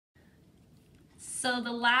So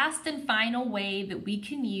the last and final way that we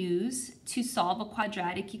can use to solve a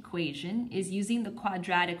quadratic equation is using the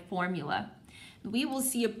quadratic formula. We will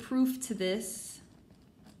see a proof to this,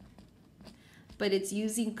 but it's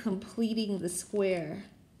using completing the square.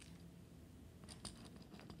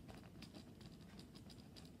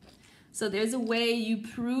 So there's a way you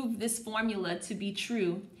prove this formula to be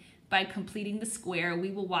true by completing the square.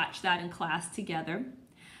 We will watch that in class together.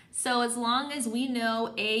 So as long as we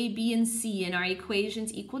know a, b, and c in our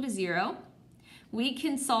equations equal to 0, we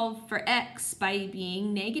can solve for x by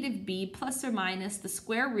being negative b plus or minus the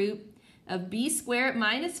square root of b squared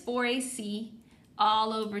minus 4ac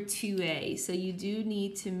all over 2a. So you do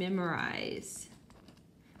need to memorize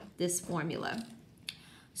this formula.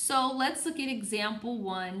 So let's look at example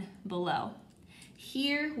 1 below.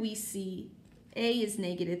 Here we see a is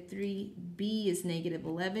negative 3, b is negative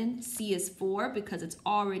 11, c is 4 because it's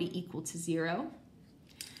already equal to 0.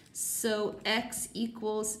 So x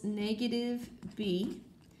equals negative b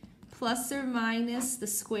plus or minus the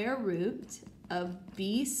square root of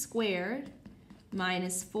b squared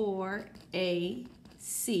minus 4ac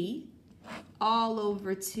all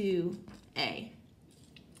over 2a.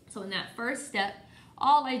 So in that first step,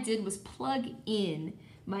 all I did was plug in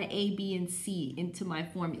my a, b, and c into my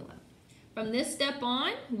formula. From this step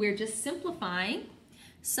on, we're just simplifying.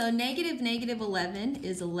 So negative 11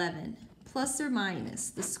 is 11 plus or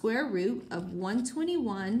minus the square root of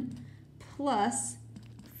 121 plus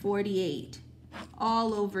 48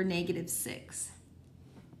 all over negative 6.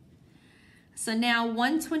 So now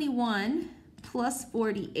 121 plus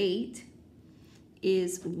 48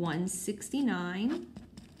 is 169.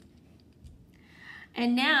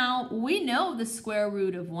 And now we know the square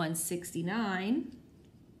root of 169.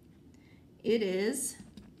 It is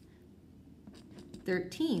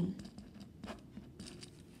 13.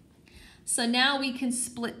 So now we can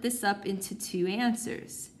split this up into two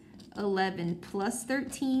answers. 11 plus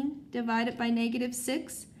 13 divided by negative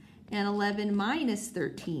 6 and 11 minus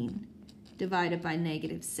 13 divided by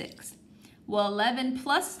negative 6. Well, 11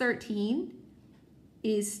 plus 13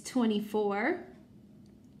 is 24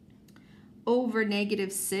 over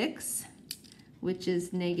negative 6, which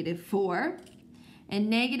is negative 4. And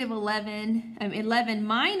negative 11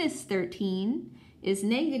 minus 13 is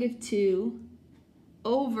negative 2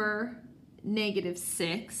 over negative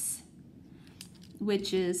 6,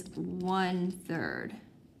 which is 1/3.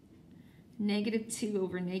 Negative 2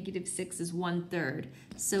 over negative 6 is 1/3.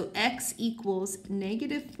 So x equals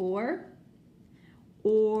negative 4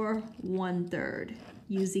 or 1/3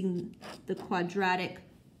 using the quadratic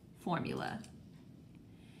formula.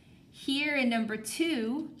 Here in number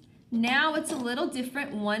 2, now it's a little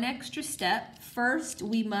different, one extra step. First,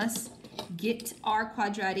 we must get our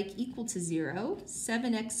quadratic equal to 0.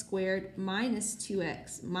 7x squared minus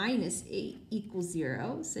 2x minus 8 equals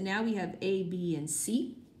 0. So now we have a, b, and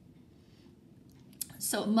c.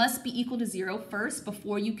 So it must be equal to 0 first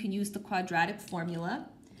before you can use the quadratic formula.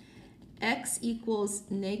 X equals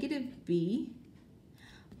negative b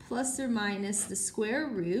plus or minus the square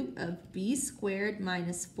root of b squared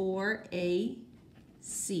minus 4ac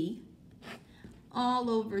all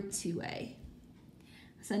over 2a.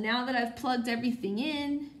 So now that I've plugged everything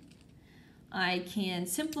in, I can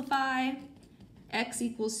simplify. X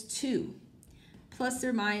equals 2 plus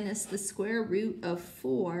or minus the square root of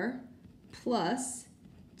 4 plus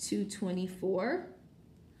 224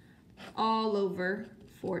 all over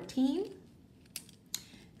 14.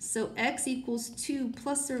 So x equals 2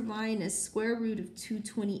 plus or minus square root of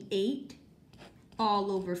 228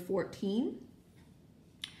 all over 14.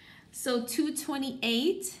 So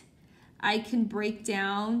 228 I can break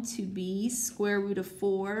down to be square root of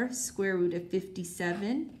 4 square root of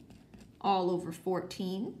 57 all over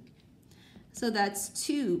 14. So that's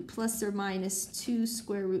 2 plus or minus 2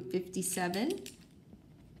 square root 57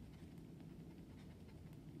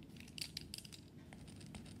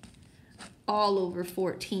 all over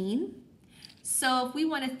 14. So if we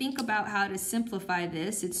want to think about how to simplify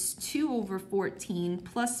this, it's 2 over 14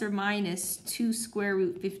 plus or minus 2 square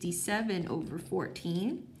root 57 over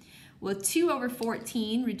 14. Well, 2 over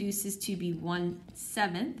 14 reduces to be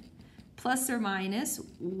 1/7 plus or minus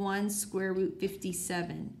 1 square root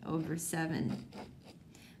 57 over 7.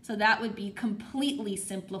 So that would be completely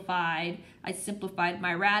simplified. I simplified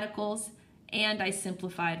my radicals and I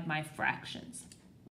simplified my fractions.